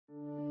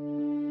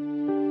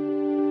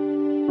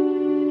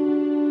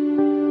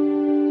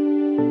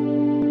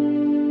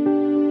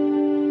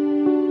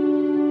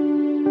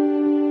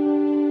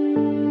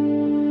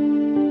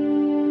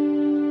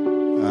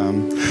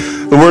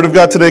The word of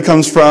God today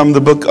comes from the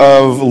book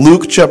of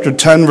Luke, chapter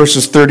 10,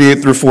 verses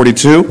 38 through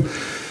 42.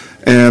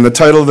 And the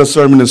title of the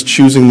sermon is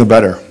Choosing the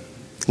Better.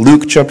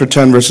 Luke, chapter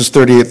 10, verses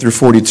 38 through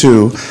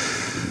 42.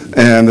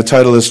 And the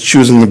title is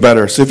Choosing the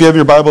Better. So if you have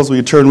your Bibles, will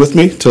you turn with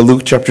me to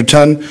Luke, chapter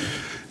 10?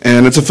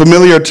 And it's a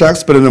familiar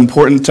text, but an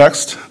important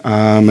text,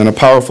 and a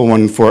powerful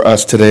one for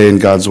us today in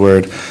God's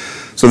word.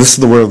 So this is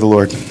the word of the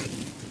Lord.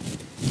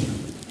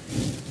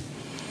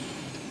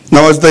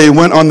 Now as they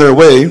went on their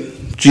way,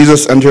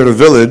 Jesus entered a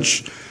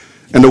village,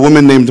 and a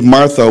woman named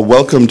Martha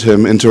welcomed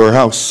him into her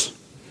house.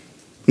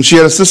 And she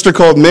had a sister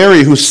called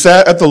Mary who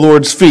sat at the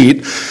Lord's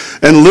feet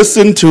and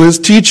listened to his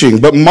teaching.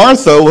 But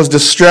Martha was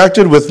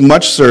distracted with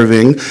much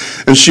serving,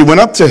 and she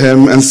went up to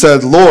him and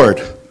said,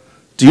 "Lord,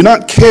 do you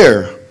not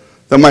care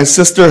that my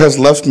sister has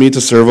left me to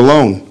serve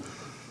alone?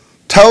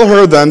 Tell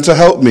her then to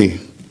help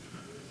me."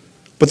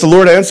 But the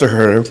Lord answered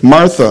her,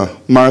 "Martha,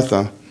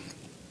 Martha,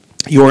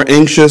 you are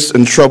anxious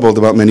and troubled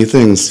about many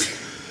things.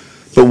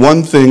 But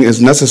one thing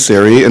is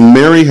necessary, and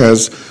Mary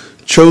has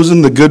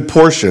chosen the good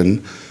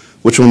portion,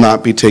 which will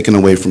not be taken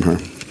away from her."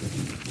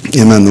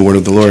 Amen, the word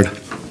of the Lord.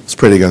 Let's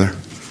pray together.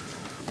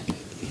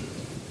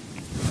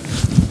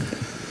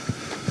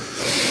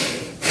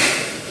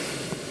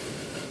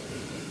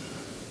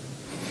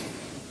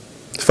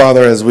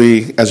 Father,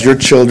 as your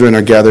children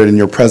are gathered in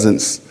your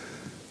presence,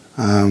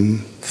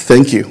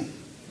 thank you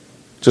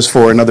just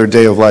for another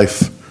day of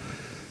life.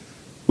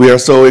 We are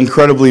so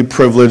incredibly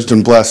privileged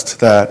and blessed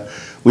that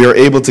we are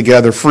able to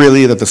gather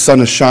freely, that the sun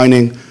is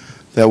shining,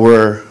 that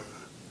we're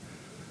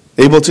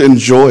able to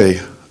enjoy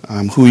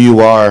who you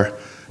are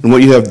and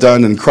what you have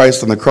done in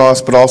Christ on the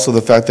cross, but also the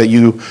fact that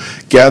you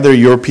gather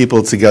your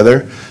people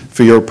together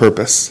for your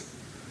purpose.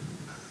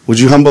 Would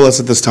you humble us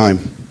at this time?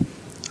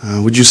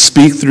 Would you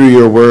speak through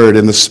your word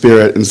in the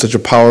Spirit in such a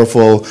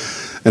powerful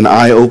and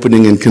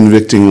eye-opening and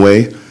convicting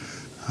way?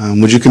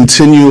 Would you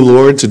continue,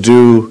 Lord, to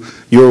do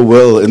your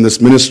will in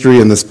this ministry,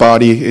 in this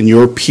body, in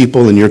your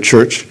people, in your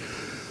church?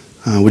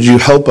 Would you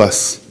help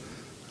us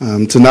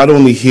to not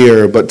only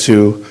hear, but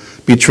to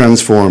be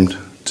transformed,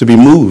 to be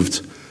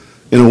moved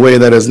in a way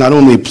that is not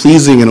only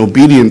pleasing and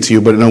obedient to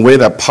you, but in a way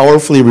that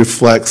powerfully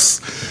reflects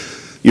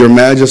your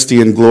majesty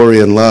and glory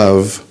and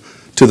love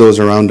to those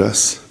around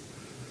us.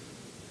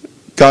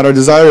 God, our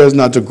desire is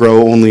not to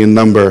grow only in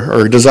number.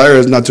 Our desire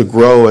is not to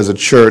grow as a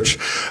church.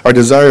 Our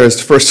desire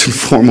is first and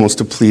foremost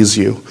to please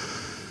you.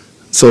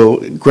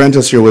 So grant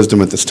us your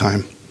wisdom at this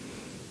time.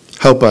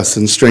 Help us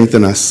and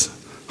strengthen us.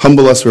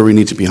 Humble us where we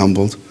need to be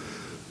humbled.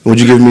 And would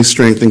you give me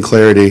strength and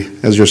clarity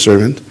as your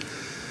servant?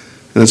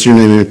 And it's your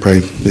name we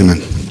pray.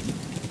 Amen.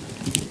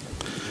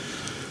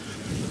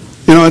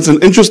 You know, it's an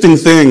interesting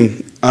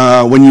thing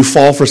when you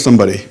fall for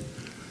somebody.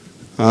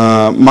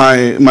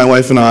 My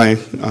wife and I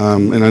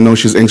know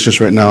she's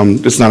anxious right now.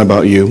 It's not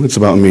about you. It's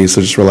about me,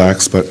 so just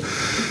relax. But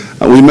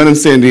we met in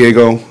San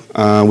Diego.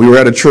 We were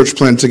at a church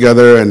plant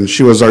together, and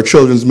she was our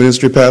children's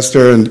ministry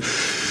pastor. And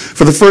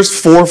for the first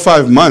 4 or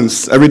 5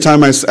 months, every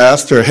time I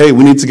asked her, "Hey,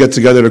 we need to get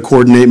together to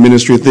coordinate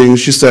ministry things,"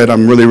 she said,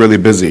 "I'm really, really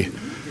busy."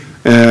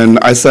 And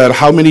I said,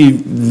 "How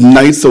many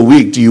nights a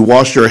week do you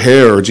wash your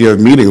hair or do you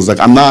have meetings?" Like,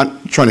 "I'm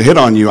not trying to hit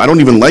on you. I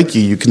don't even like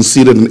you, you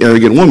conceited and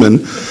arrogant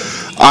woman.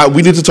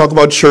 We need to talk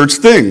about church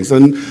things."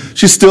 And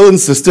she still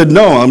insisted,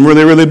 "No, I'm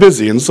really, really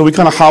busy." And so we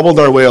kind of hobbled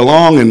our way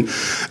along. And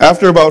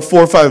after about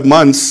 4 or 5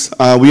 months,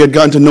 we had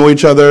gotten to know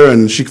each other,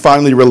 and she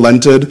finally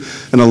relented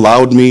and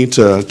allowed me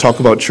to talk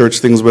about church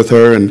things with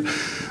her. And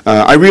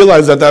I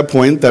realized at that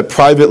point that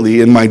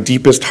privately, in my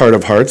deepest heart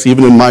of hearts,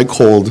 even in my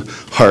cold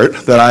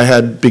heart, that I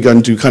had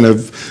begun to kind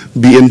of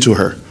be into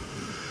her.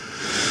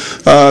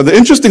 The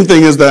interesting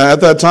thing is that at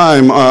that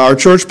time, our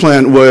church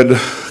plant would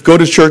go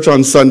to church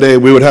on Sunday,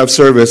 we would have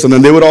service, and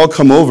then they would all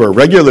come over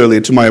regularly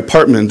to my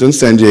apartment in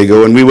San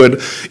Diego, and we would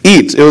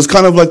eat. It was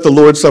kind of like the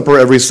Lord's Supper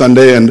every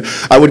Sunday, and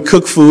I would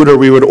cook food or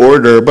we would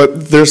order,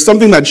 but there's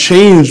something that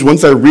changed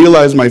once I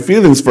realized my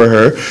feelings for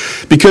her.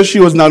 Because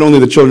she was not only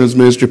the children's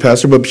ministry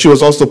pastor, but she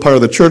was also part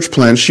of the church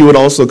plant, she would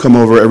also come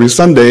over every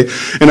Sunday,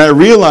 and I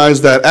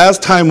realized that as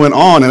time went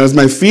on, and as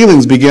my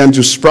feelings began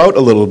to sprout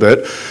a little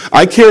bit,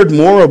 I cared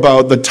more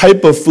about the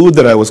type of food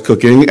that I was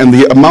cooking and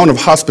the amount of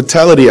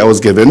hospitality I was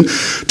given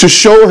to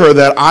show her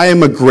that I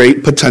am a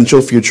great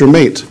potential future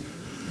mate.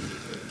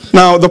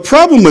 Now, the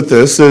problem with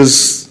this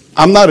is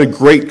I'm not a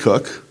great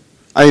cook.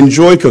 I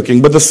enjoy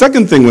cooking. But the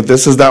second thing with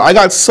this is that I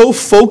got so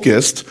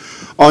focused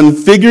on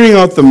figuring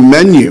out the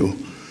menu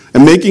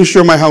and making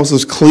sure my house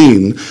is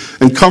clean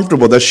and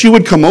comfortable that she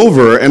would come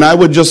over and I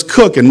would just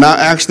cook and not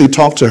actually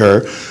talk to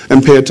her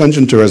and pay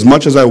attention to her as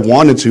much as I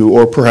wanted to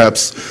or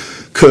perhaps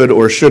could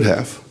or should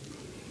have.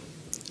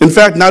 In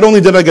fact, not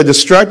only did I get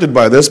distracted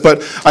by this,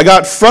 but I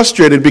got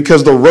frustrated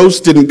because the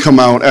roast didn't come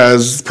out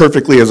as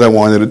perfectly as I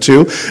wanted it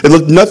to. It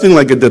looked nothing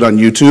like it did on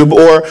YouTube,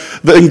 or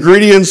the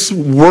ingredients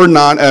were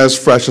not as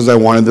fresh as I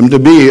wanted them to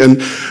be.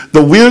 And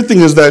the weird thing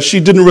is that she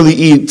didn't really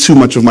eat too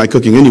much of my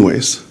cooking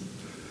anyways.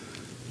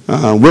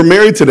 We're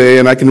married today,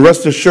 and I can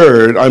rest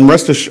assured,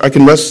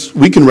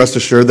 we can rest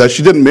assured that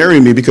she didn't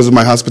marry me because of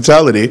my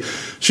hospitality.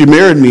 She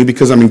married me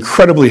because I'm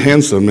incredibly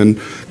handsome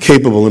and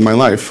capable in my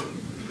life,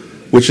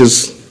 which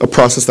is a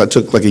process that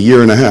took like a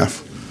year and a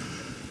half.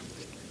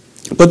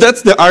 But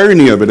that's the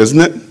irony of it, isn't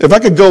it? If I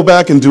could go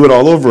back and do it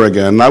all over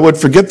again, I would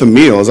forget the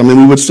meals. I mean,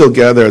 we would still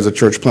gather as a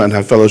church plant,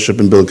 have fellowship,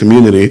 and build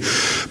community.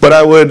 But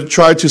I would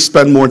try to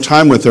spend more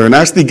time with her and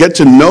actually get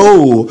to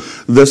know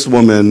this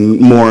woman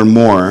more and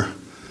more.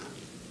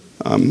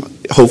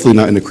 Hopefully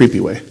not in a creepy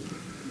way.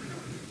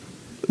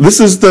 This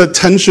is the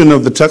tension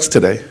of the text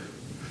today.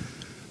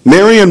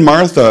 Mary and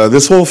Martha,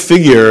 this whole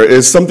figure,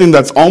 is something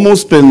that's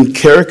almost been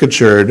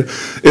caricatured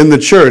in the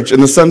church in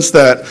the sense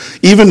that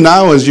even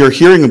now as you're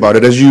hearing about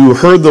it, as you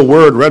heard the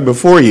word read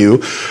before you,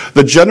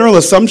 the general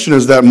assumption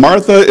is that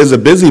Martha is a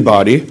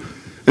busybody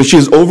and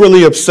she's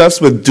overly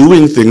obsessed with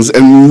doing things,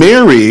 and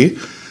Mary,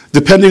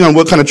 depending on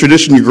what kind of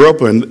tradition you grew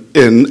up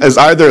in, is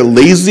either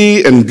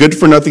lazy and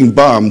good-for-nothing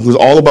bum who's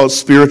all about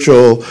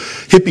spiritual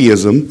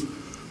hippieism,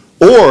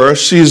 or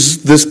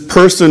she's this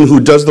person who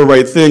does the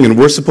right thing, and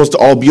we're supposed to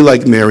all be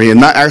like Mary and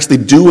not actually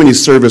do any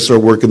service or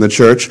work in the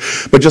church,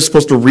 but just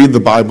supposed to read the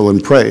Bible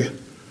and pray.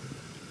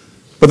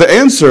 But the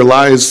answer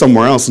lies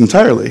somewhere else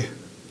entirely.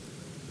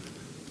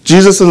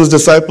 Jesus and his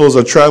disciples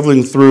are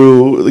traveling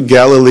through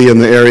Galilee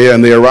and the area,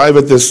 and they arrive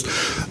at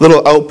this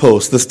little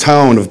outpost, this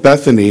town of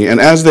Bethany. And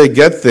as they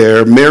get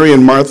there, Mary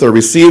and Martha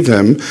receive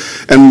him,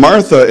 and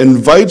Martha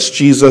invites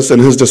Jesus and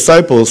his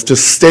disciples to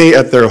stay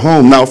at their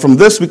home. Now, from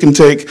this, we can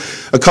take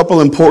a couple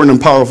important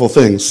and powerful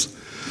things.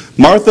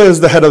 Martha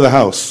is the head of the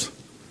house,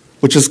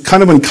 which is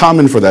kind of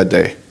uncommon for that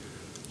day.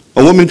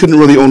 A woman couldn't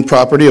really own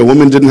property. A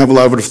woman didn't have a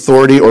lot of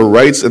authority or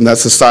rights in that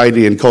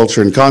society and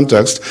culture and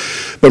context.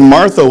 But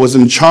Martha was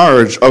in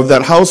charge of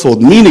that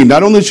household, meaning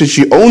not only did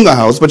she own the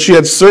house, but she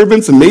had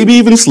servants and maybe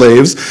even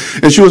slaves,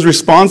 and she was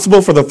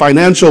responsible for the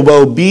financial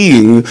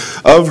well-being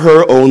of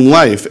her own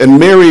life. And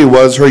Mary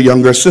was her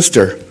younger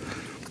sister.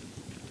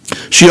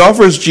 She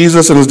offers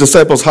Jesus and his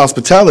disciples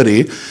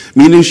hospitality,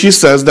 meaning she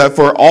says that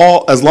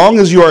as long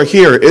as you are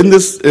here in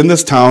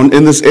this town,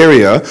 in this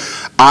area,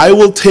 I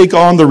will take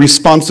on the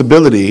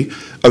responsibility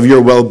of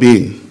your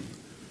well-being.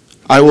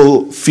 I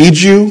will feed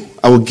you,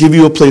 I will give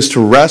you a place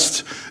to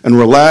rest and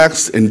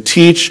relax and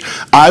teach.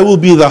 I will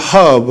be the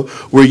hub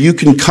where you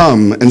can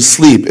come and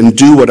sleep and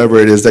do whatever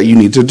it is that you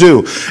need to do.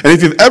 And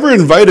if you've ever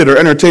invited or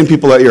entertained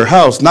people at your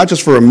house, not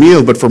just for a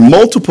meal, but for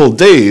multiple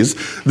days,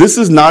 this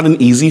is not an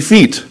easy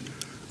feat.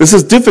 This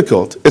is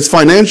difficult. It's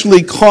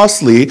financially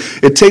costly.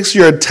 It takes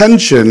your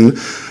attention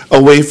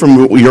away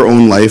from your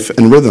own life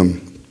and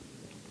rhythm.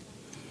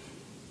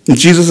 And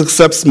Jesus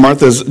accepts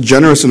Martha's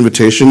generous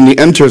invitation. He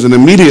enters, and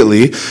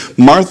immediately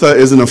Martha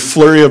is in a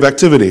flurry of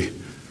activity.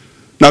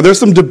 Now, there's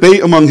some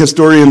debate among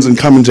historians and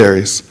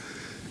commentaries.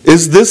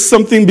 Is this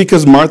something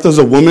because Martha's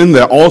a woman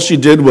that all she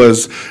did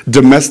was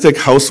domestic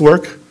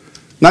housework?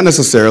 Not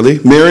necessarily.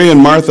 Mary and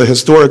Martha,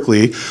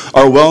 historically,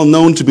 are well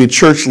known to be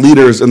church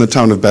leaders in the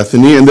town of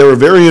Bethany, and they were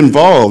very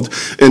involved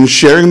in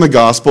sharing the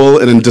gospel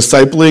and in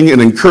discipling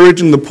and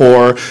encouraging the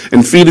poor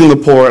and feeding the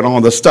poor and all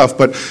this stuff.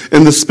 But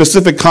in the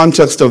specific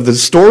context of the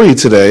story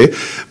today,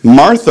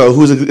 Martha,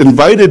 who's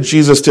invited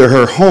Jesus to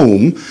her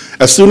home,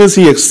 as soon as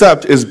he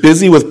accepts, is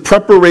busy with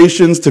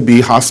preparations to be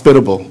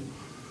hospitable.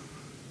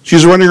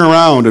 She's running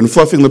around and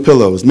fluffing the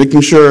pillows,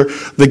 making sure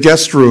the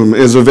guest room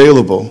is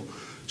available.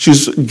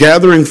 She's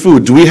gathering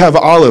food. Do we have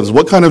olives?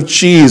 What kind of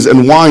cheese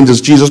and wine does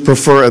Jesus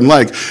prefer and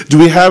like? Do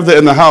we have that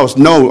in the house?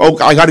 No. Oh,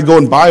 I got to go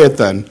and buy it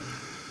then.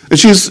 And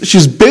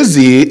she's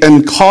busy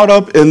and caught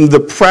up in the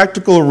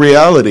practical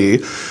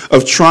reality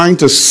of trying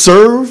to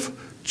serve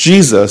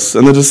Jesus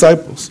and the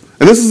disciples.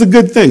 And this is a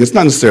good thing. It's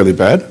not necessarily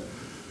bad.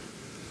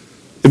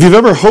 If you've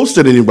ever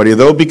hosted anybody,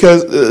 though,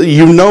 because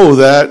you know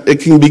that it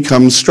can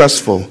become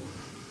stressful.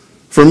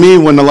 For me,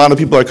 when a lot of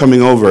people are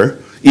coming over,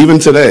 even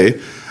today,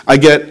 I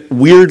get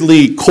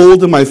weirdly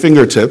cold in my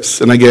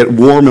fingertips and I get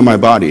warm in my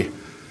body.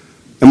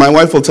 And my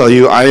wife will tell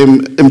you I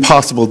am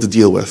impossible to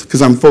deal with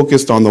because I'm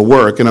focused on the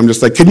work, and I'm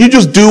just like, can you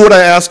just do what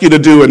I ask you to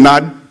do and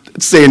not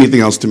say anything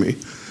else to me?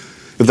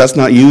 If that's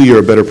not you, you're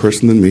a better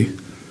person than me.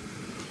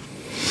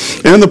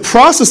 And in the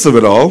process of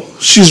it all,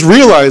 she's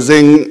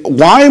realizing,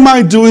 why am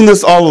I doing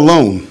this all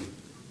alone?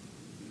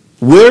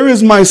 Where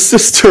is my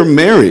sister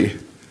Mary?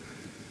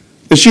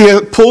 And she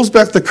pulls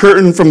back the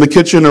curtain from the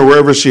kitchen or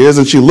wherever she is,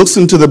 and she looks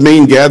into the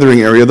main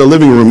gathering area, the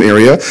living room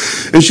area,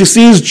 and she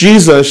sees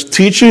Jesus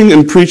teaching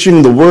and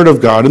preaching the word of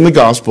God in the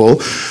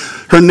gospel.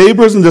 Her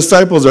neighbors and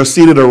disciples are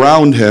seated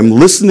around him,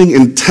 listening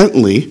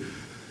intently,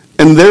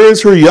 and there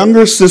is her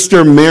younger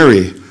sister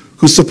Mary,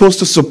 who's supposed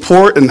to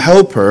support and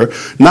help her,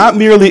 not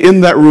merely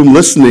in that room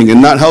listening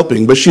and not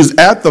helping, but she's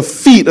at the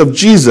feet of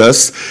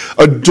Jesus,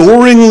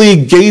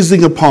 adoringly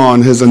gazing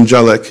upon his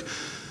angelic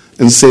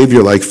and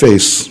Savior-like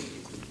face.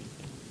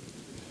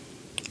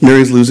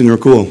 Mary's losing her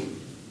cool.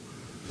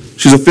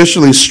 She's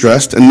officially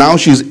stressed, and now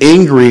she's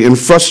angry and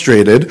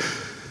frustrated.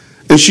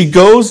 And she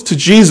goes to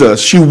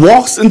Jesus. She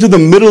walks into the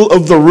middle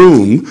of the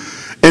room,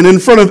 And in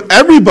front of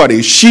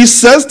everybody, she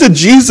says to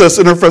Jesus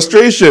in her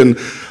frustration,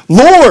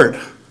 Lord,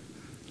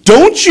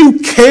 don't you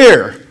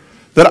care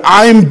that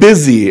I'm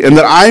busy and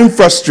that I'm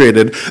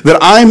frustrated, that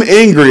I'm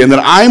angry, and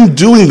that I'm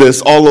doing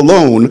this all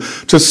alone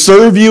to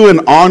serve you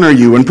and honor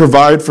you and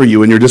provide for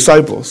you and your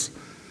disciples?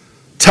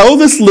 Tell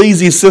this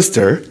lazy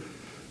sister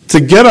to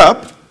get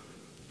up,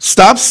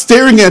 stop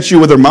staring at you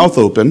with her mouth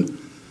open,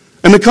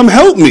 and to come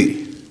help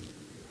me.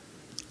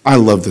 I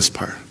love this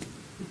part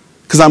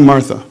because I'm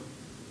Martha.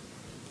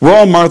 We're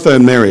all Martha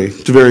and Mary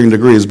to varying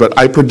degrees, but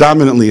I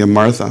predominantly am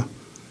Martha.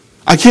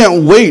 I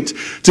can't wait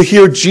to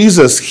hear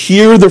Jesus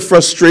hear the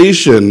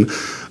frustration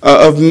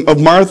of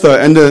Martha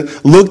and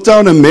to look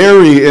down at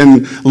Mary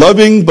in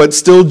loving but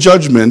still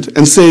judgment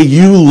and say,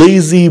 you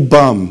lazy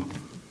bum,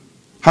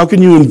 how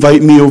can you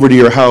invite me over to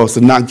your house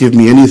and not give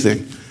me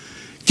anything?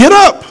 Get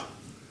up.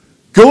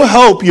 Go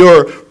help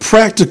your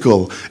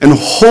practical and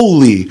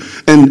holy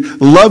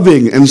and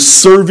loving and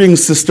serving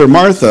sister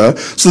Martha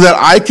so that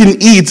I can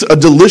eat a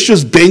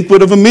delicious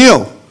banquet of a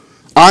meal.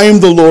 I am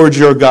the Lord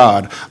your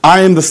God.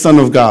 I am the Son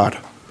of God.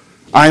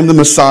 I am the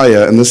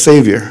Messiah and the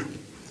Savior.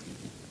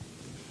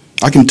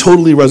 I can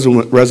totally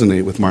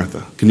resonate with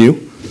Martha. Can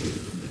you?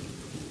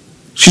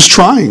 She's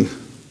trying.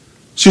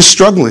 She's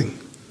struggling.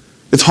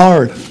 It's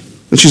hard.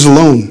 And she's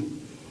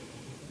alone.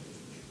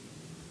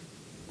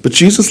 But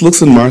Jesus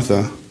looks at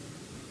Martha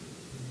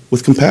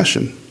with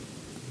compassion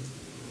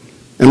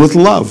and with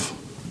love.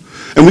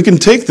 And we can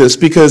take this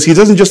because he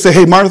doesn't just say,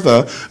 hey,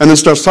 Martha, and then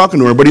starts talking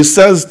to her, but he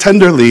says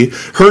tenderly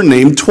her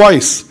name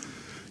twice.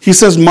 He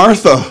says,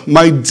 Martha,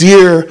 my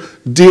dear,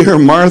 dear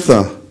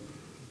Martha,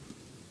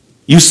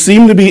 you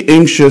seem to be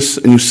anxious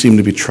and you seem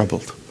to be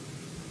troubled.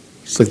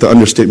 It's like the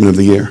understatement of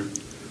the year.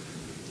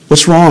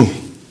 What's wrong?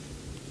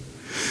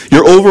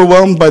 You're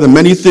overwhelmed by the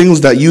many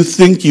things that you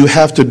think you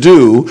have to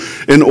do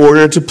in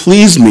order to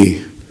please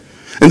me.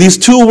 And these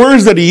two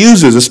words that he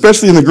uses,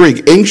 especially in the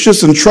Greek,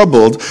 anxious and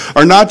troubled,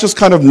 are not just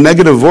kind of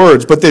negative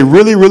words, but they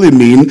really, really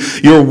mean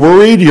you're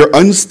worried, you're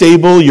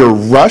unstable, you're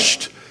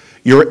rushed,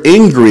 you're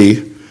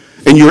angry,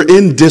 and you're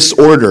in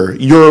disorder.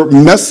 You're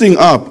messing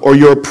up, or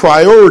your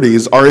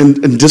priorities are in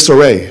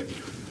disarray.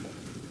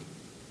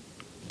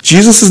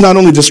 Jesus is not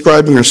only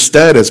describing her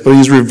status, but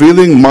he's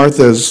revealing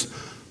Martha's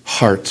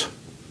heart.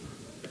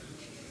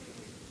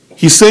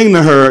 He's saying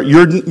to her,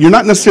 you're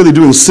not necessarily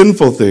doing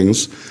sinful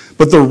things,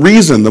 but the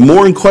reason, the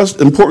more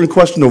important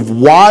question of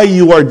why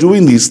you are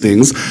doing these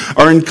things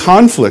are in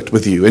conflict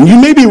with you. And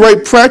you may be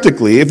right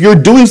practically. If you're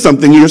doing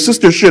something, your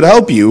sister should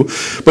help you,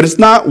 but it's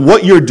not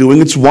what you're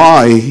doing, it's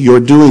why you're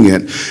doing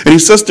it. And he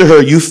says to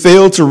her, you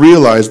fail to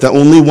realize that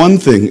only one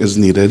thing is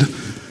needed,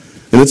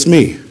 and it's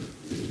me.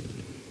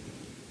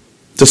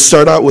 To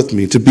start out with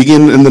me, to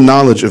begin in the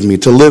knowledge of me,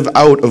 to live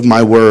out of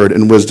my word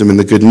and wisdom and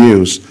the good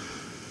news.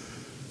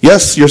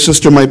 Yes, your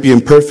sister might be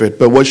imperfect,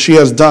 but what she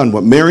has done,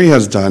 what Mary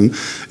has done,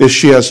 is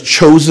she has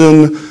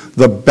chosen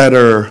the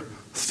better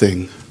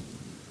thing.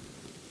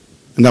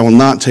 And I will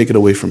not take it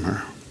away from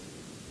her.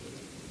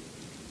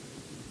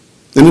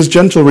 In his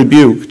gentle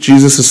rebuke,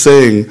 Jesus is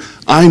saying,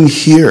 I'm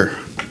here.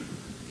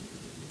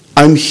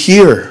 I'm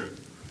here.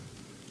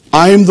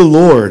 I am the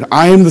Lord.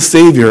 I am the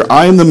Savior.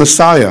 I am the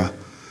Messiah.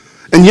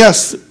 And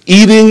yes,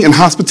 eating and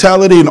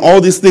hospitality and all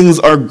these things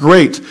are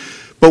great.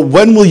 But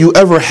when will you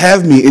ever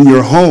have me in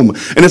your home?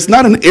 And it's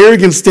not an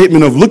arrogant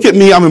statement of, look at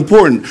me, I'm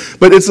important.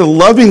 But it's a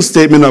loving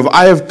statement of,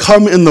 I have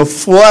come in the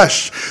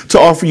flesh to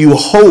offer you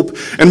hope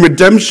and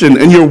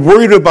redemption. And you're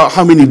worried about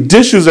how many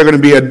dishes are going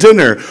to be at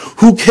dinner.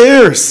 Who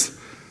cares?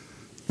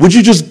 Would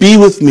you just be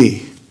with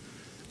me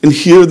and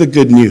hear the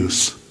good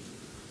news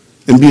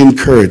and be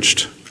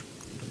encouraged?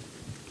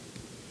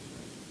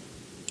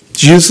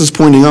 Jesus is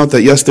pointing out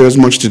that, yes, there is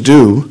much to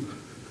do,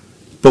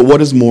 but what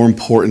is more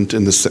important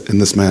in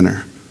this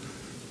manner?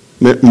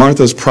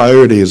 Martha's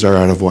priorities are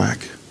out of whack.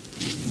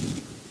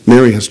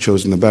 Mary has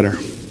chosen the better.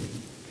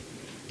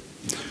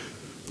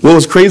 What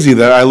was crazy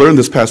that I learned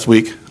this past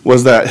week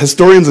was that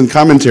historians and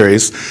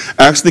commentaries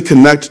actually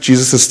connect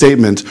Jesus'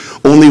 statement,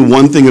 only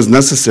one thing is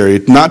necessary,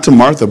 not to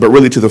Martha, but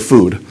really to the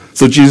food.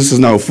 So Jesus is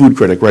now a food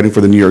critic writing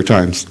for the New York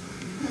Times.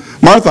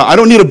 Martha, I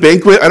don't need a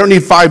banquet, I don't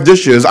need 5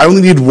 dishes, I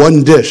only need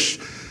 1 dish.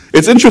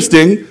 It's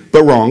interesting,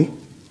 but wrong.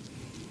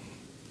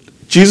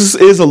 Jesus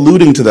is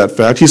alluding to that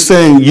fact. He's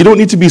saying, you don't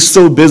need to be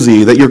so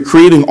busy that you're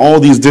creating all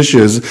these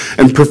dishes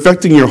and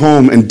perfecting your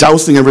home and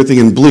dousing everything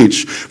in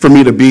bleach for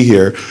me to be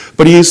here.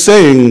 But he's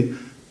saying,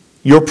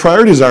 your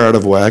priorities are out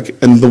of whack,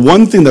 and the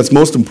one thing that's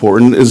most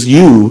important is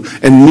you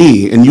and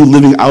me, and you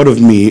living out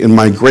of me in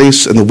my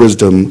grace and the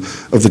wisdom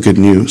of the good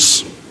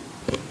news.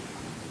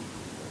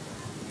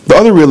 The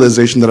other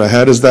realization that I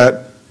had is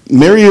that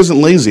Mary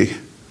isn't lazy.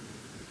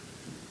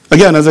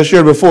 Again, as I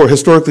shared before,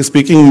 historically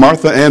speaking,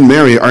 Martha and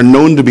Mary are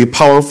known to be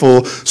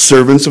powerful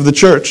servants of the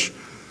church.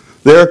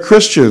 They are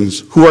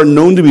Christians who are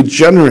known to be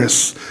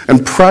generous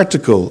and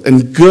practical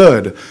and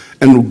good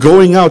and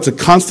going out to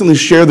constantly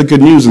share the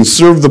good news and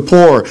serve the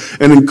poor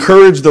and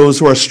encourage those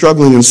who are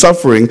struggling and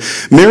suffering.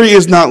 Mary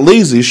is not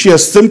lazy. She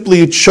has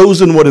simply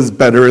chosen what is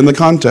better in the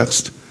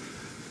context.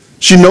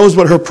 She knows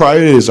what her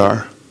priorities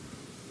are.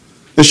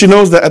 And she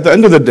knows that at the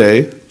end of the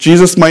day,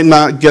 Jesus might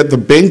not get the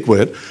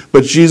banquet,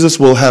 but Jesus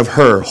will have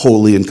her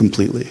wholly and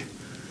completely.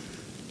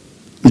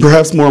 And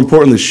perhaps more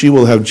importantly, she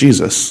will have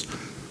Jesus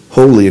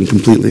wholly and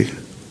completely.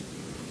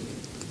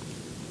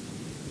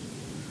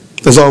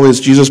 As always,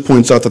 Jesus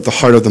points out that the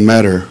heart of the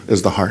matter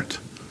is the heart.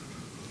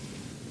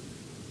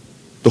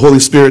 The Holy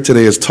Spirit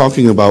today is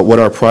talking about what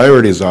our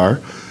priorities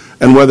are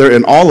and whether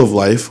in all of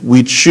life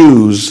we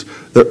choose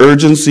the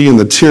urgency and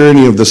the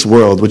tyranny of this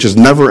world, which is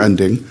never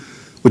ending,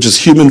 which is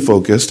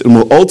human-focused and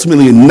will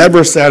ultimately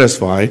never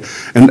satisfy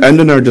and end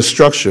in our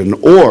destruction,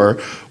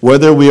 or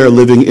whether we are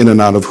living in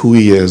and out of who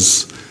he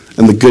is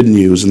and the good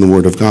news in the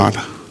Word of God.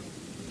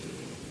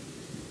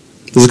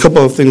 There's a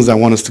couple of things I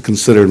want us to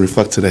consider and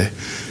reflect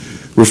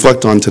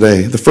on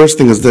today. The first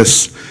thing is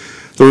this: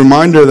 the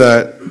reminder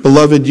that,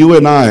 beloved, you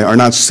and I are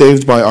not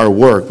saved by our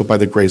work, but by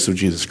the grace of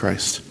Jesus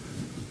Christ.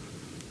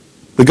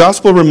 The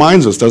gospel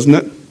reminds us, doesn't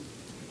it?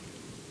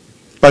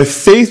 By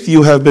faith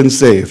you have been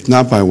saved,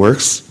 not by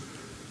works.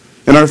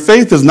 And our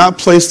faith is not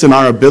placed in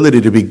our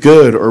ability to be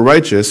good or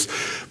righteous,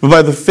 but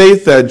by the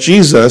faith that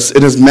Jesus,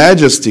 in his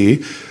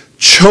majesty,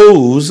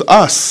 chose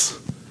us.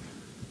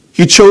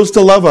 He chose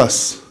to love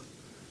us.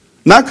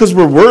 Not because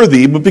we're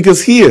worthy, but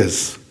because he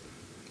is.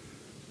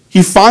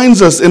 He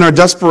finds us in our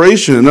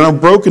desperation, in our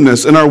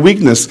brokenness, in our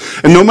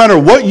weakness. And no matter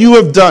what you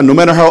have done, no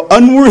matter how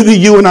unworthy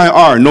you and I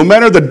are, no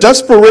matter the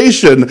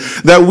desperation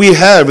that we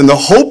have and the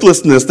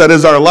hopelessness that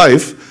is our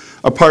life,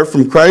 apart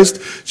from Christ,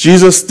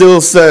 Jesus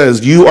still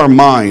says, you are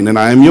mine and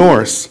I am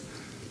yours.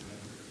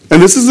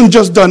 And this isn't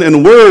just done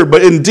in word,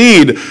 but in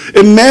deed.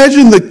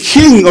 Imagine the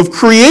king of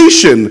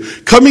creation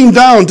coming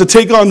down to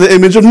take on the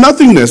image of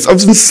nothingness,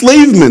 of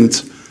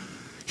enslavement.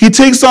 He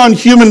takes on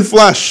human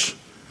flesh.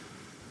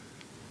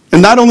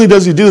 And not only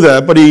does he do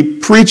that, but he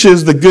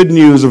preaches the good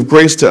news of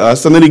grace to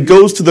us, and then he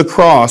goes to the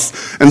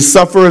cross and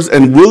suffers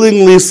and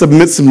willingly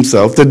submits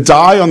himself to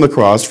die on the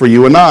cross for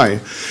you and I.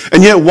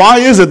 And yet, why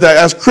is it that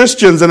as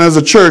Christians and as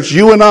a church,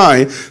 you and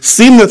I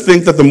seem to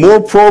think that the more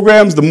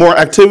programs, the more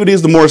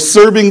activities, the more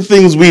serving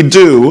things we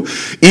do,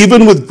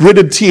 even with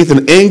gritted teeth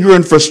and anger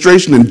and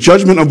frustration and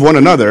judgment of one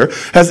another,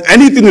 has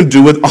anything to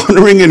do with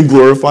honoring and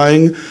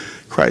glorifying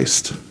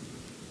Christ?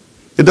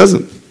 It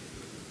doesn't.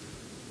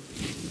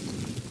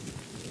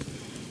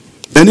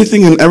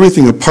 Anything and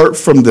everything apart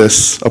from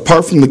this,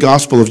 apart from the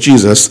gospel of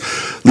Jesus,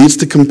 leads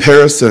to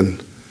comparison,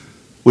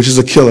 which is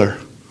a killer.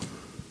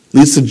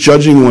 Leads to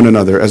judging one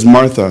another, as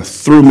Martha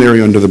threw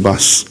Mary under the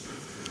bus.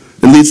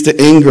 It leads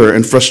to anger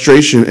and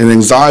frustration and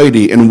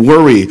anxiety and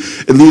worry.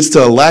 It leads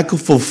to a lack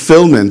of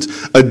fulfillment,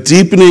 a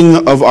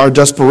deepening of our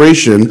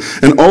desperation,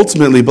 and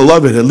ultimately,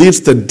 beloved, it leads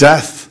to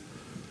death,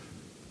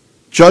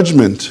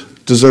 judgment,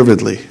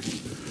 deservedly.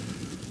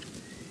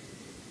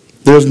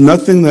 There's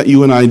nothing that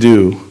you and I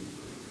do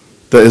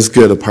that is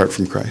good apart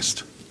from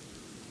Christ.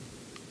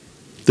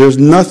 There's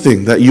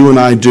nothing that you and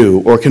I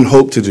do or can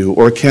hope to do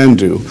or can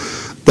do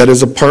that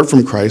is apart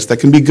from Christ that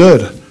can be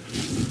good.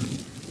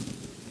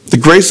 The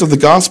grace of the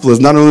gospel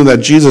is not only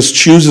that Jesus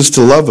chooses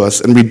to love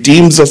us and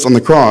redeems us on the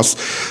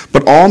cross,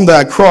 but on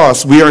that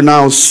cross we are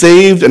now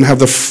saved and have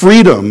the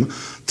freedom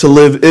to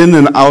live in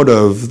and out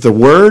of the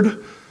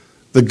word,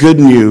 the good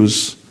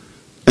news,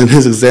 and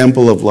his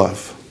example of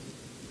love.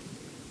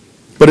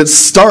 But it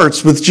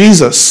starts with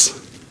Jesus.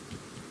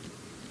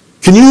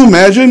 Can you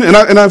imagine, and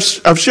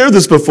I've shared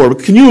this before,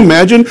 but can you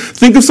imagine,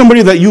 think of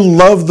somebody that you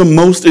love the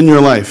most in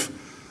your life.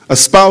 A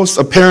spouse,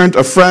 a parent,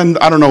 a friend,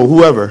 I don't know,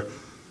 whoever.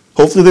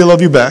 Hopefully they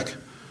love you back.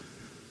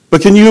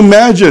 But can you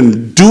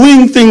imagine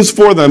doing things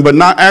for them but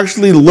not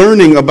actually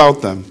learning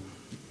about them?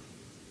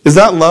 Is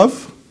that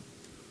love?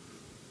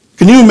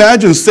 Can you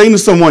imagine saying to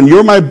someone,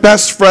 you're my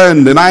best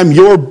friend and I'm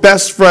your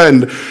best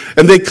friend,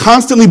 and they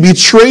constantly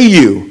betray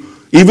you,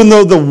 even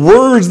though the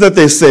words that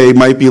they say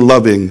might be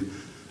loving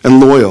and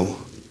loyal?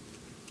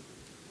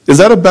 Is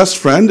that a best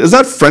friend? Is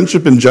that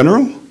friendship in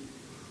general?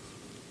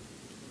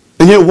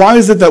 And yet, why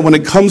is it that when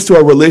it comes to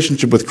our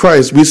relationship with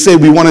Christ, we say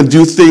we want to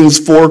do things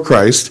for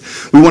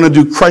Christ, we want to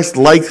do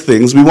Christ-like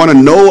things, we want to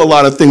know a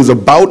lot of things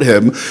about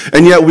him,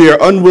 and yet we are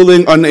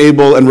unwilling,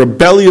 unable, and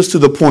rebellious to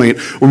the point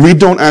where we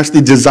don't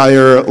actually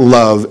desire,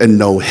 love, and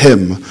know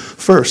him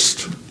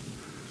first?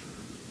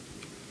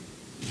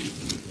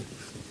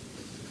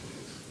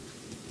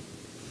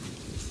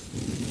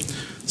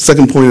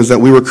 Second point is that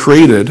we were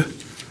created.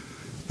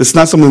 It's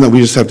not something that we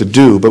just have to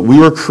do, but we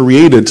were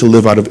created to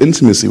live out of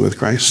intimacy with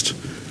Christ.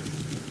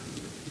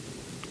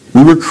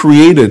 We were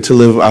created to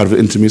live out of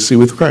intimacy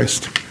with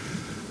Christ.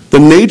 The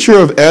nature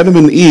of Adam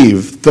and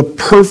Eve, the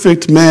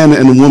perfect man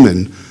and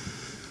woman,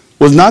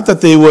 was not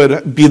that they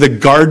would be the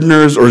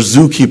gardeners or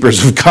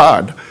zookeepers of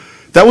God.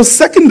 That was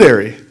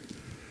secondary.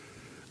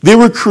 They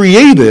were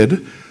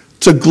created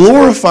to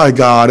glorify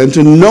God and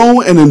to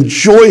know and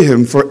enjoy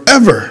him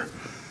forever.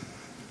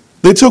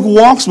 They took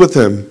walks with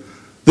him.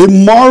 They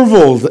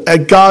marveled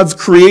at God's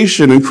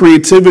creation and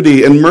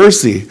creativity and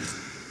mercy.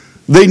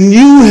 They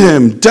knew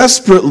him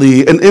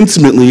desperately and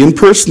intimately and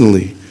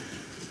personally.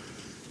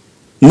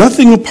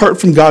 Nothing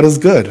apart from God is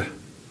good.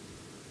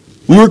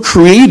 We were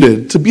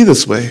created to be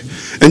this way.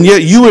 And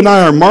yet you and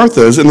I are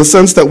Marthas in the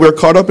sense that we're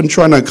caught up in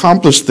trying to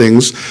accomplish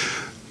things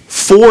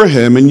for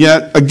him, and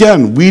yet,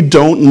 again, we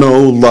don't know,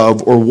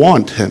 love, or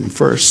want him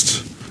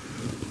first.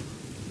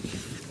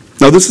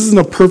 Now, this isn't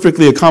a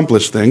perfectly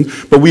accomplished thing,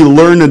 but we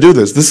learn to do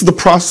this. This is the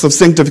process of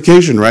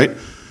sanctification, right?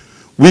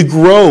 We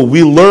grow,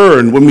 we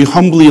learn when we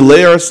humbly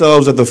lay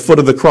ourselves at the foot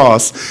of the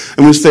cross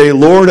and we say,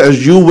 Lord,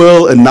 as you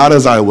will and not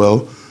as I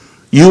will.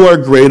 You are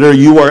greater,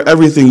 you are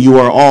everything, you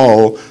are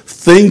all.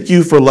 Thank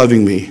you for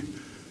loving me.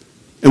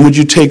 And would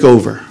you take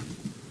over?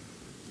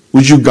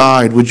 Would you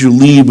guide? Would you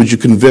lead? Would you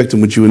convict?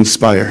 And would you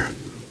inspire?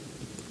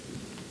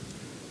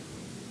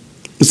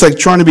 It's like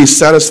trying to be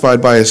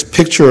satisfied by a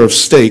picture of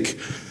steak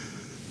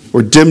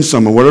or dim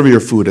sum or whatever your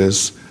food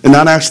is, and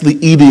not actually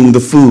eating the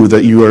food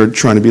that you are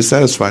trying to be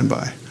satisfied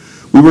by.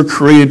 We were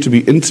created to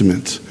be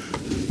intimate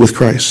with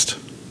Christ.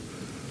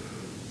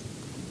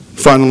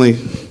 Finally,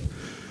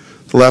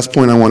 the last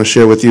point I want to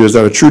share with you is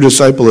that a true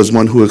disciple is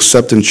one who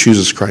accepts and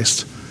chooses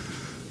Christ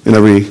in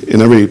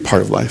every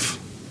part of life.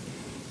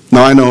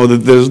 Now, I know that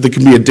there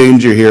can be a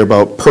danger here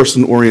about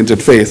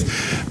person-oriented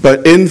faith,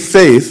 but in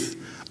faith,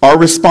 our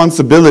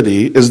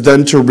responsibility is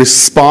then to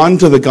respond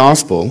to the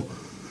gospel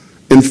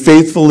in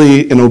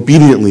faithfully and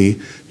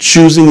obediently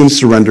choosing and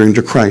surrendering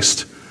to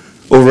Christ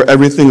over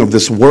everything of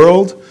this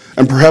world,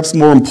 and perhaps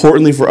more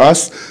importantly for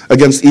us,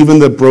 against even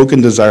the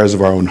broken desires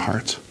of our own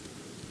heart.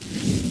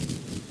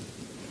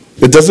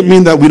 It doesn't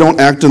mean that we don't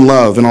act in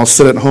love and I'll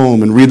sit at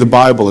home and read the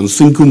Bible and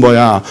sing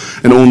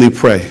Kumbaya and only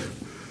pray.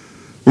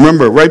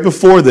 Remember, right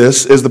before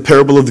this is the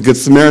parable of the Good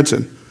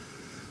Samaritan.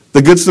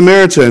 The Good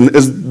Samaritan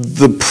is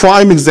the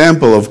prime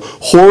example of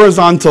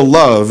horizontal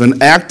love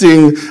and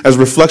acting as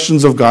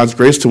reflections of God's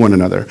grace to one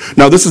another.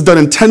 Now, this is done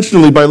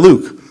intentionally by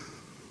Luke.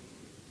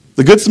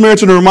 The Good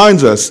Samaritan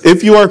reminds us,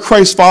 if you are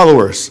Christ's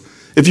followers,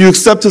 if you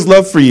accept his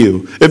love for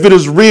you, if it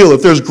is real,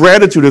 if there's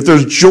gratitude, if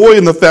there's joy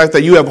in the fact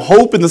that you have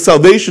hope in the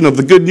salvation of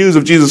the good news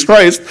of Jesus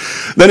Christ,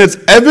 then it's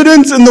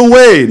evidence in the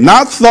way,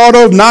 not thought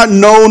of, not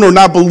known, or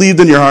not believed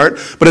in your heart,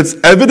 but it's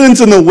evidence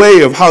in the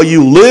way of how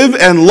you live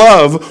and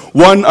love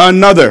one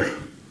another.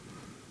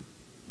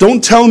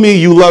 Don't tell me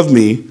you love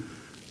me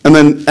and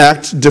then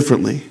act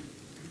differently.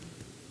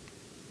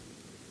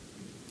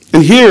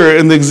 And here,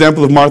 in the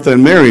example of Martha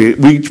and Mary,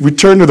 we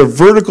return to the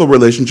vertical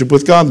relationship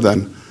with God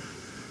then.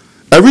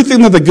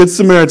 Everything that the Good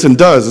Samaritan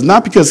does is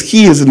not because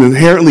he is an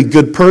inherently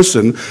good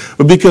person,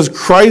 but because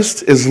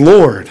Christ is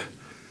Lord.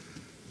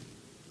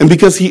 And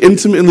because he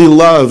intimately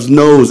loves,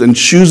 knows, and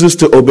chooses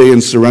to obey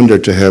and surrender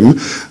to him,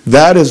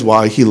 that is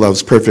why he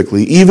loves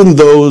perfectly, even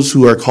those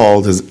who are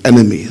called his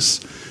enemies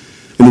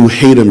and who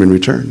hate him in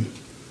return.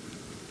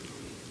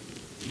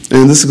 And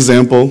in this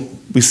example,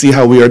 we see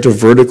how we are to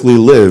vertically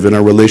live in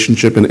our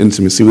relationship and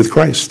intimacy with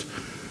Christ.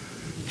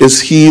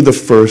 Is he the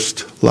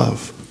first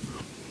love?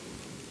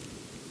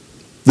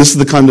 This is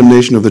the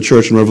condemnation of the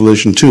church in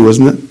Revelation 2,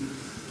 isn't it?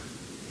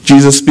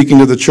 Jesus speaking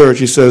to the church,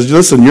 he says,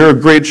 listen, you're a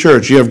great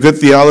church. You have good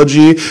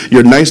theology.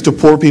 You're nice to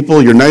poor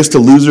people. You're nice to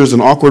losers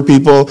and awkward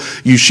people.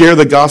 You share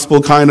the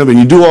gospel kind of, and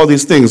you do all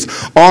these things.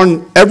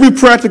 On every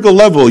practical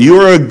level, you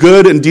are a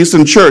good and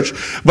decent church.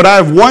 But I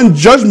have one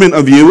judgment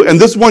of you, and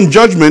this one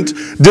judgment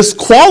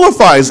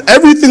disqualifies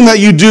everything that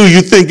you do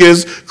you think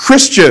is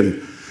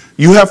Christian.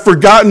 You have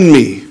forgotten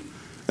me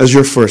as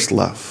your first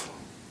love.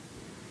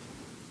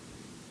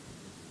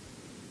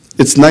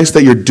 It's nice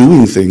that you're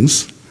doing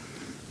things.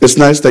 It's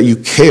nice that you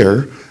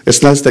care.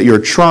 It's nice that you're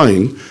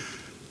trying.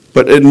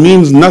 But it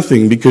means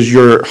nothing because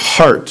your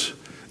heart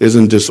is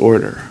in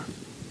disorder.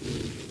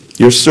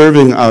 You're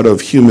serving out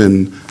of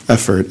human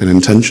effort and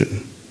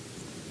intention.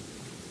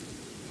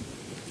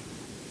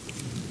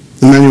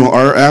 Emmanuel,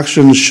 our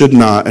actions should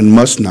not and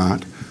must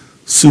not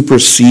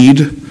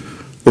supersede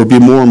or be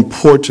more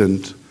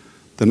important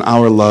than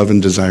our love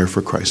and desire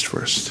for Christ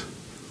first.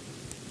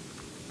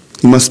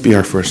 He must be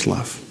our first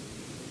love.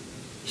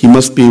 He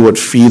must be what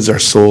feeds our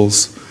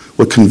souls,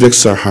 what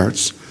convicts our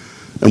hearts,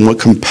 and what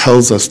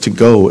compels us to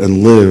go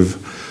and live,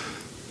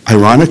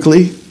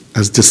 ironically,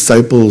 as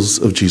disciples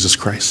of Jesus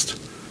Christ.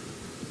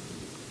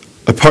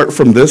 Apart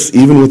from this,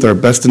 even with our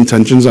best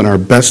intentions on our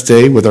best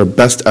day, with our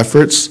best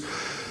efforts,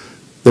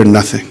 they're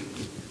nothing.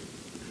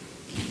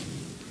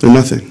 They're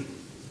nothing.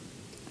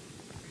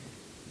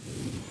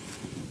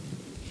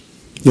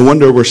 No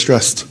wonder we're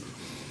stressed.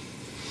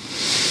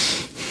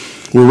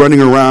 We're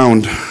running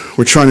around.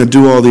 We're trying to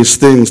do all these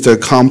things to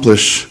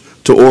accomplish,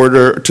 in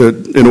order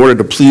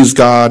to please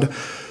God.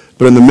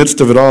 But in the midst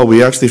of it all,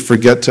 we actually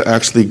forget to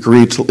actually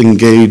greet,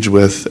 engage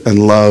with, and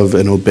love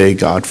and obey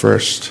God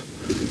first.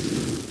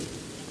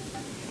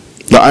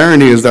 The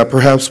irony is that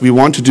perhaps we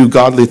want to do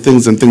godly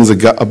things and things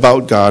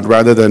about God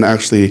rather than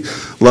actually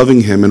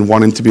loving him and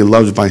wanting to be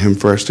loved by him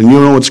first. And you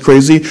know what's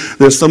crazy?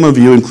 There's some of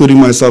you, including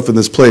myself in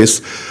this place,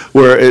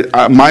 where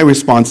my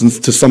response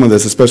to some of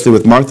this, especially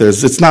with Martha,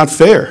 is it's not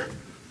fair.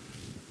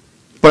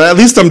 But at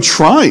least I'm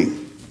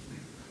trying.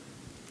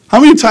 How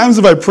many times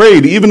have I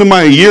prayed, even in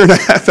my year and a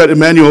half at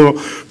Emmanuel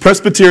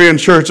Presbyterian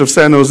Church of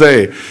San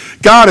Jose?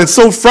 God, it's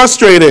so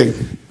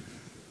frustrating.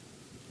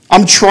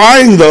 I'm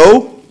trying,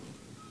 though.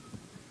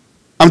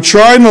 I'm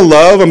trying to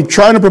love. I'm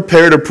trying to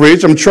prepare to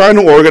preach. I'm trying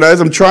to organize.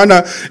 I'm trying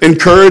to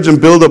encourage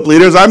and build up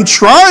leaders. I'm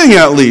trying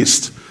at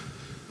least.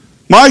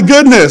 My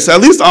goodness,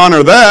 at least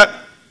honor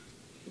that.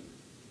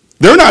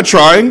 They're not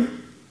trying.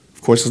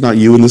 Of course, it's not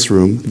you in this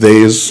room. They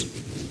is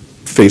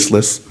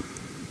faceless.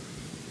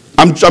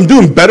 I'm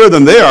doing better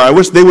than they are. I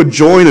wish they would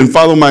join and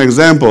follow my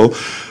example.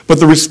 But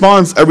the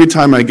response every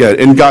time I get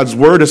in God's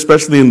word,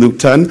 especially in Luke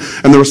 10,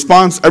 and the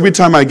response every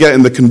time I get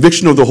in the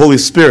conviction of the Holy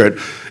Spirit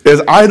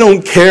is, I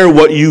don't care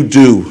what you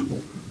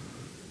do.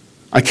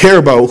 I care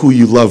about who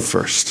you love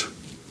first.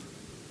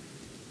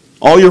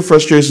 All your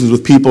frustrations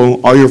with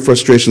people, all your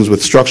frustrations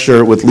with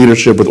structure, with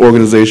leadership, with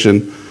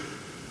organization,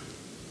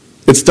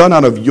 it's done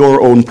out of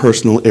your own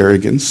personal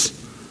arrogance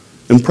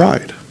and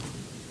pride.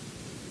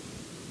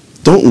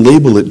 Don't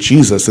label it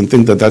Jesus and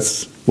think that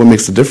that's what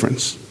makes the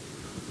difference.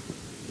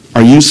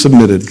 Are you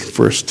submitted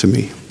first to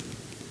me?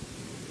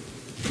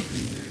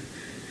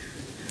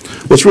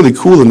 What's really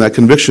cool in that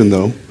conviction,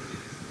 though,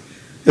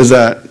 is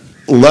that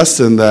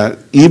lesson that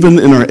even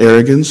in our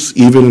arrogance,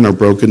 even in our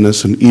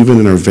brokenness, and even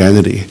in our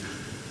vanity,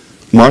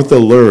 Martha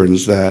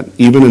learns that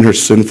even in her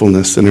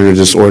sinfulness and in her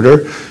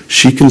disorder,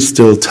 she can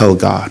still tell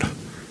God.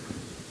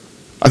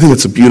 I think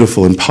it's a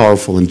beautiful and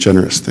powerful and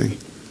generous thing.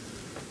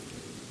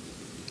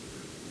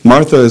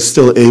 Martha is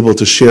still able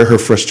to share her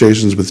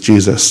frustrations with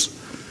Jesus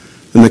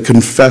and to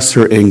confess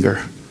her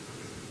anger.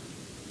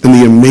 And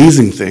the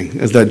amazing thing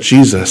is that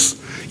Jesus,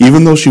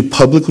 even though she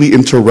publicly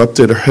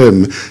interrupted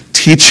him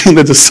teaching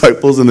the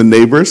disciples and the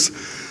neighbors,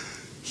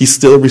 he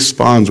still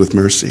responds with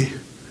mercy.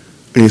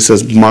 And he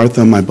says,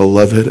 Martha, my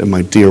beloved and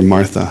my dear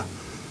Martha.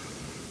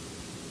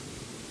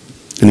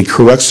 And he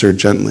corrects her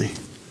gently,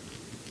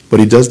 but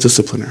he does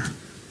discipline her.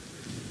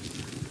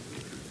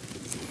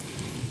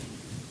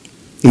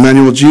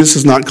 Emmanuel, Jesus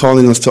is not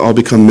calling us to all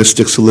become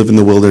mystics who live in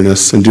the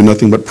wilderness and do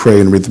nothing but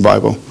pray and read the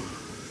Bible.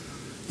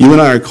 You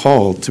and I are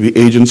called to be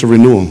agents of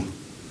renewal.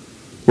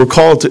 We're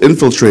called to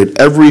infiltrate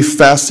every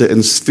facet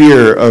and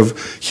sphere of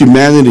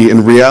humanity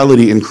and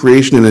reality and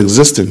creation and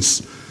existence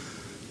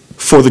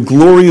for the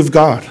glory of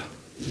God.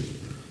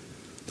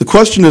 The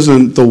question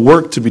isn't the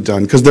work to be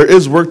done, because there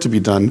is work to be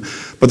done,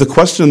 but the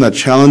question that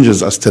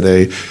challenges us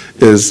today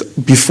is,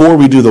 before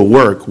we do the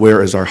work,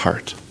 where is our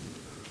heart?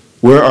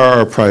 Where are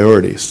our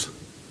priorities?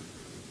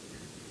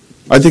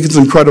 I think it's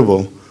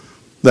incredible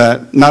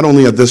that not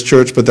only at this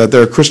church, but that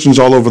there are Christians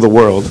all over the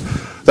world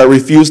that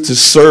refuse to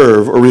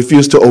serve or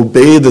refuse to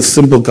obey the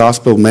simple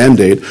gospel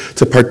mandate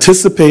to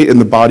participate in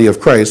the body of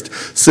Christ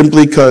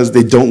simply because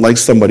they don't like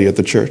somebody at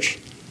the church.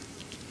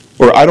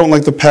 Or I don't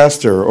like the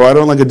pastor, or I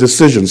don't like a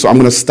decision, so I'm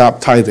going to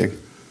stop tithing.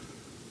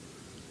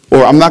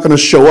 Or I'm not going to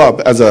show up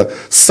as a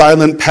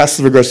silent,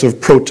 passive-aggressive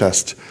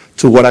protest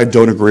to what I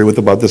don't agree with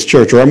about this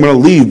church. Or I'm going to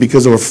leave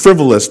because of a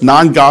frivolous,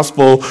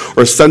 non-gospel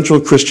or central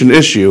Christian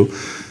issue.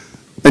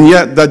 And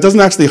yet, that doesn't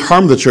actually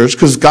harm the church,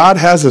 because God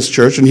has his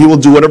church, and he will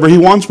do whatever he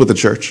wants with the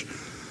church.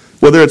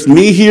 Whether it's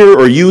me here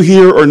or you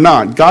here or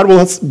not, God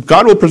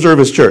will preserve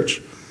his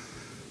church.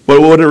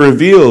 But what it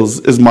reveals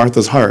is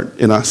Martha's heart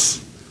in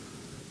us.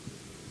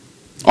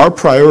 Our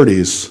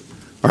priorities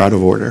are out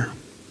of order.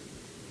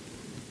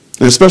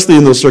 And especially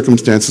in those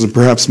circumstances, and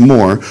perhaps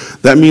more,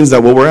 that means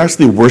that what we're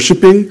actually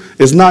worshiping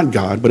is not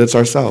God, but it's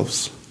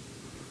ourselves.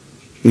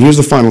 And here's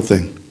the final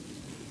thing.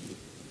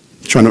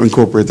 I'm trying to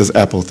incorporate this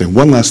Apple thing.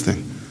 One last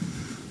thing.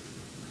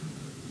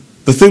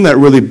 The thing that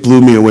really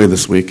blew me away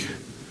this week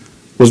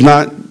was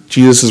not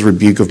Jesus'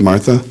 rebuke of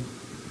Martha,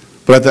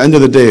 but at the end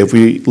of the day, if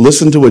we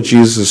listen to what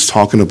Jesus is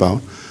talking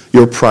about,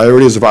 your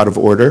priorities are out of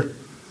order,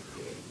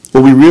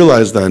 what we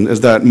realize then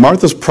is that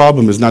Martha's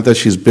problem is not that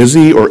she's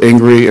busy or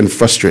angry and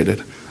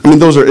frustrated. I mean,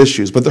 those are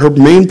issues, but her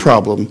main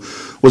problem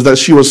was that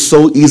she was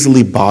so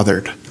easily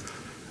bothered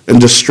and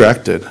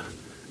distracted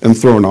and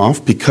thrown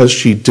off because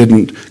she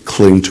didn't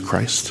cling to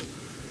Christ.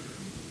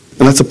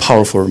 And that's a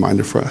powerful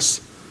reminder for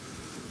us.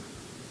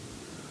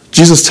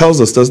 Jesus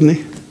tells us, doesn't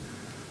he?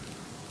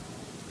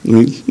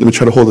 Let me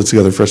try to hold it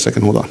together for a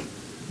second. Hold on.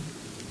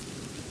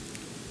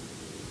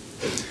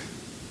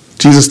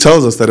 Jesus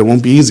tells us that it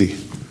won't be easy.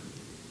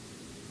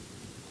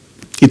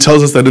 He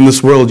tells us that in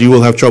this world you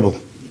will have trouble.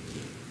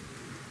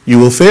 You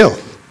will fail.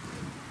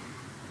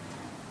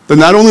 That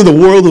not only the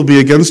world will be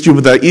against you,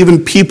 but that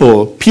even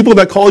people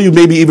that call you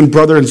maybe even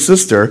brother and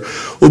sister,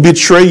 will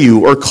betray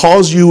you or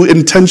cause you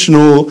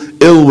intentional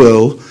ill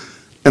will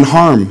and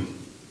harm.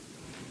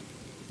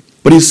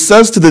 But he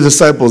says to the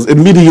disciples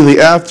immediately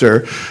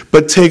after,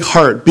 but take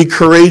heart, be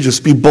courageous,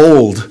 be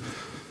bold,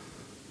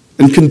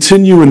 and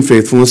continue in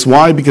faithfulness.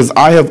 Why? Because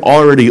I have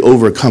already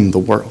overcome the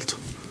world,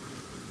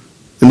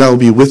 and I will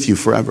be with you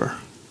forever.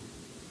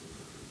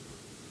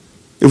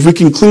 If we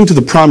can cling to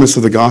the promise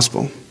of the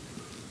gospel,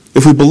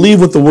 if we believe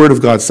what the Word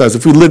of God says,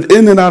 if we live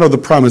in and out of the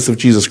promise of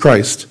Jesus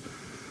Christ,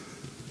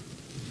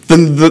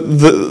 then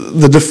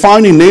the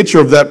defining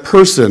nature of that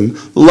person,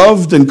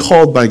 loved and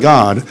called by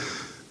God,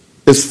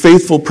 is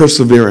faithful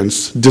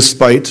perseverance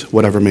despite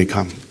whatever may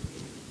come.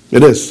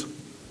 It is.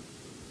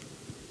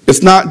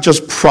 It's not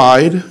just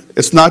pride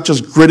It's not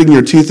just gritting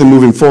your teeth and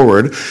moving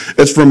forward.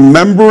 It's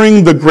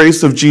remembering the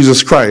grace of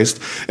Jesus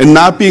Christ and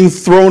not being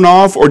thrown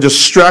off or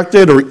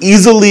distracted or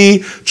easily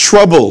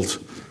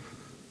troubled.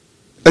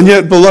 And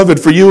yet, beloved,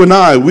 for you and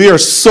I, we are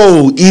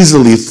so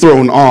easily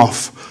thrown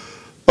off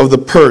of the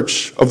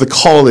perch, of the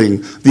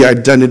calling, the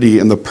identity,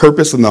 and the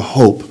purpose and the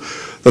hope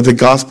that the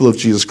gospel of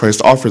Jesus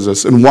Christ offers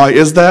us. And why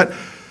is that?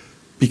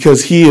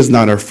 Because he is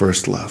not our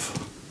first love.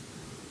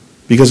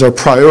 Because our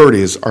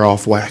priorities are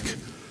off whack.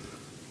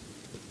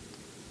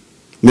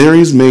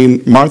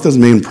 Martha's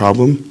main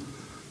problem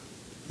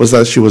was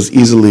that she was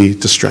easily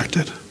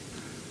distracted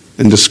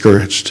and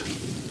discouraged.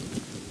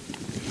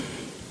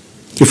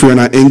 If we are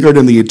not anchored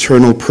in the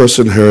eternal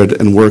personhood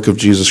and work of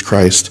Jesus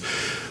Christ,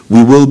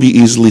 we will be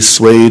easily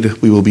swayed,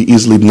 we will be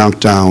easily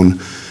knocked down,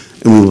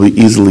 and we will be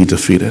easily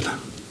defeated.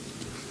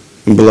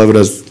 And beloved,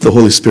 as the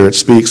Holy Spirit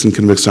speaks and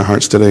convicts our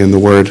hearts today in the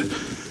Word,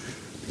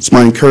 it's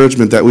my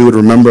encouragement that we would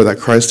remember that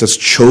Christ has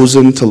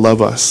chosen to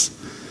love us,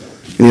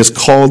 and he has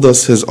called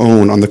us his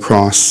own on the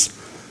cross,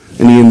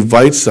 and he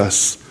invites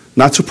us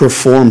not to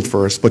perform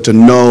first, but to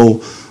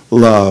know,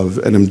 love,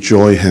 and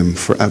enjoy him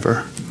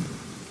forever.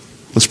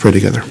 Let's pray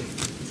together.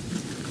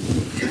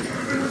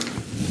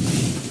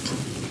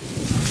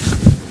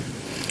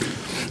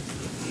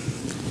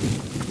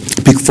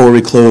 Before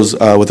we close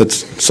with a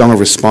song of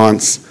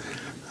response,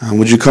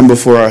 would you come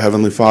before our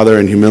Heavenly Father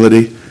in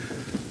humility?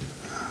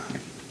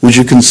 Would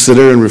you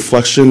consider in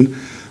reflection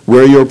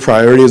where your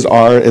priorities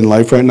are in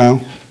life right now?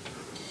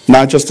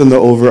 Not just in the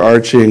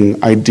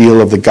overarching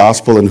ideal of the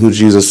gospel and who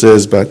Jesus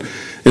is, but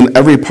in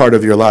every part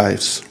of your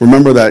lives.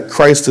 Remember that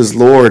Christ is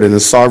Lord and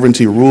his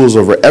sovereignty rules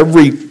over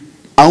every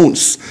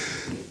ounce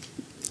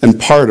and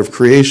part of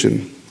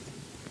creation.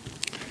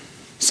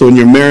 So in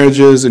your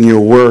marriages, in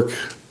your work,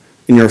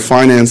 in your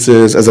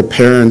finances, as a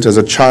parent, as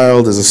a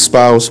child, as a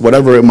spouse,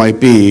 whatever it might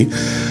be,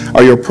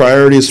 are your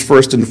priorities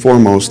first and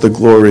foremost the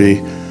glory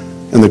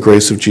and the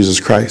grace of Jesus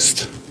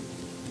Christ?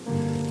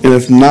 And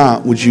if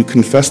not, would you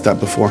confess that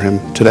before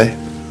him today?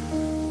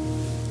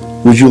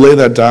 Would you lay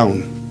that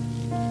down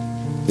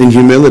in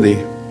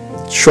humility,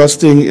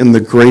 trusting in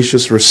the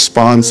gracious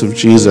response of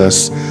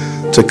Jesus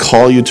to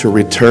call you to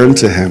return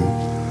to him,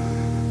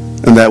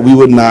 and that we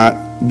would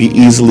not be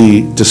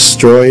easily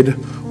destroyed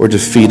or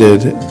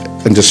defeated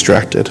and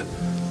distracted?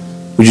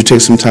 Would you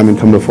take some time and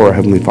come before our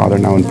Heavenly Father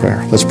now in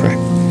prayer? Let's pray.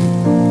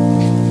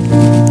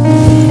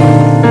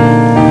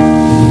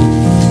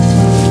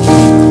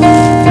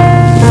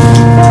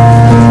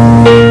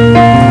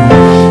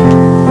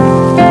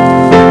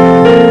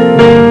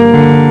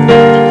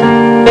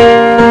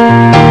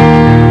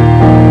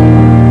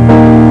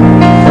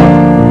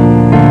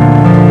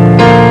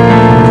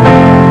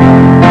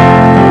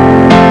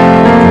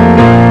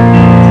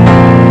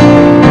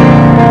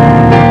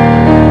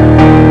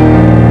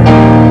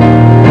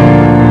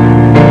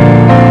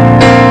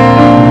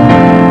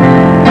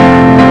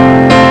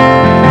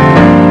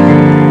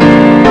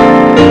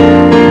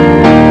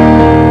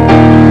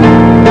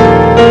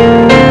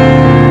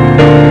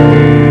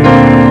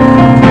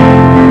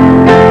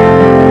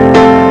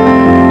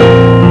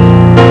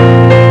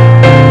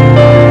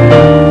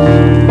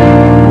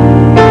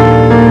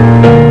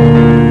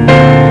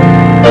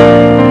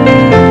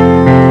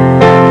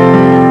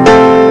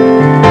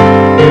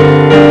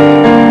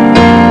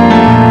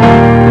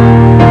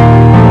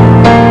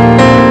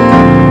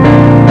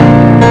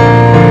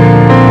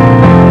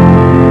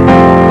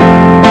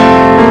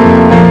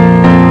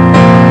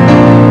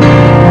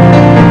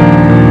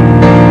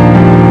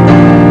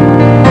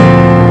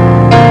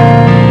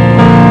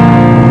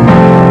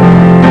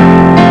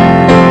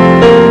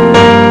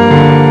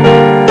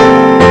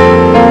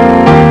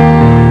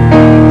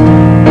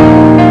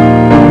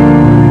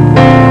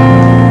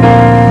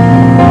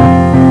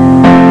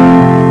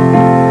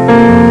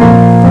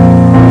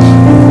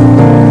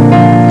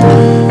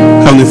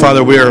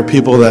 Father, we are a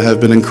people that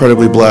have been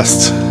incredibly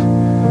blessed.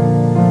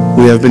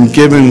 We have been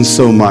given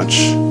so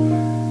much.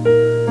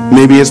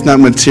 Maybe it's not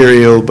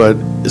material, but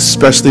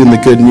especially in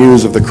the good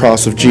news of the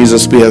cross of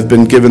Jesus, we have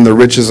been given the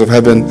riches of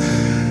heaven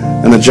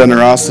and the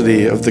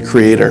generosity of the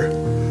Creator.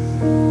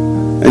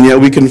 And yet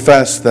we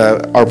confess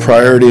that our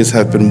priorities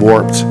have been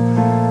warped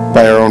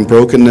by our own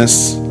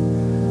brokenness.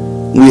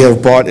 We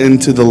have bought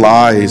into the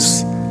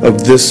lies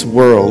of this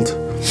world,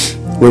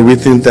 where we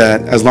think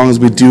that as long as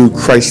we do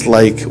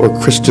Christ-like or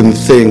Christian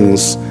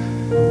things,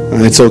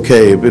 it's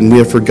okay, and we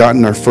have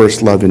forgotten our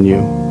first love in you.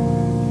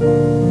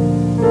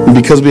 And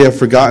because we have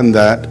forgotten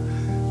that,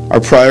 our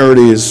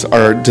priorities,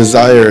 our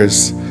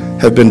desires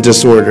have been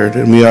disordered,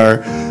 and we are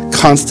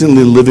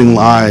constantly living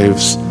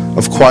lives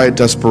of quiet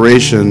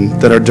desperation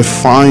that are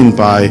defined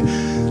by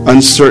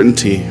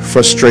uncertainty,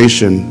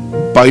 frustration,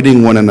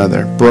 biting one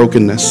another,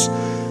 brokenness,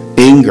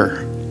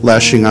 anger,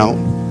 lashing out.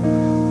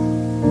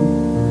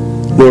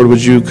 Lord,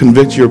 would you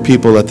convict your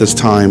people at this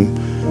time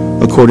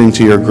according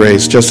to your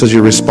grace, just as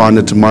you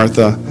responded to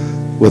Martha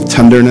with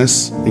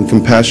tenderness and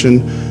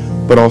compassion,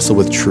 but also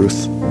with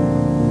truth.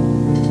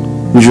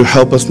 Would you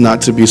help us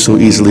not to be so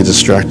easily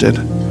distracted?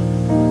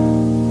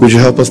 Would you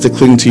help us to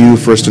cling to you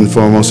first and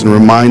foremost and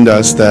remind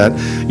us that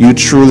you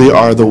truly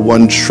are the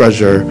one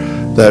treasure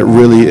that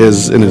really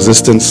is in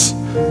existence,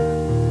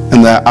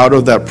 and that out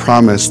of that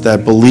promise,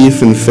 that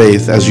belief and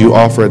faith as you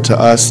offer it to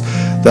us,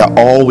 that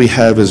all we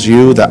have is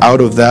you, that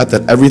out of that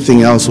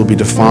everything else will be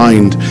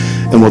defined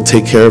and will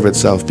take care of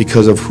itself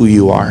because of who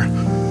you are.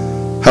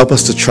 Help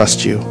us to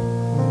trust you.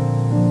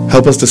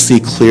 Help us to see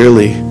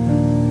clearly.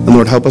 And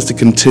Lord, help us to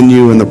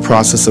continue in the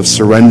process of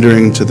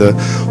surrendering to the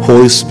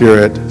Holy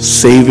Spirit,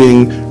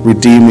 saving,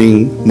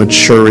 redeeming,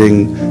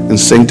 maturing, and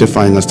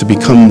sanctifying us to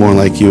become more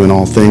like you in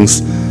all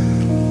things.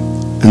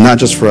 And not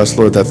just for us,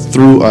 Lord, that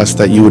through us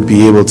that you would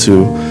be able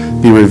to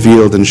be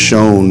revealed and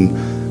shown,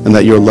 and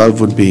that your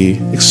love would be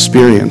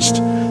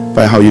experienced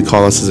by how you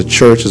call us as a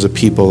church, as a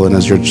people, and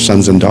as your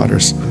sons and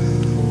daughters.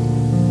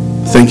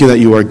 Thank you that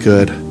you are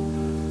good.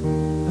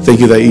 Thank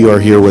you that you are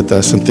here with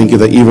us, and thank you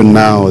that even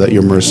now that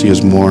your mercy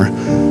is more.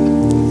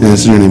 And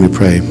it's in your name we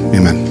pray.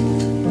 Amen.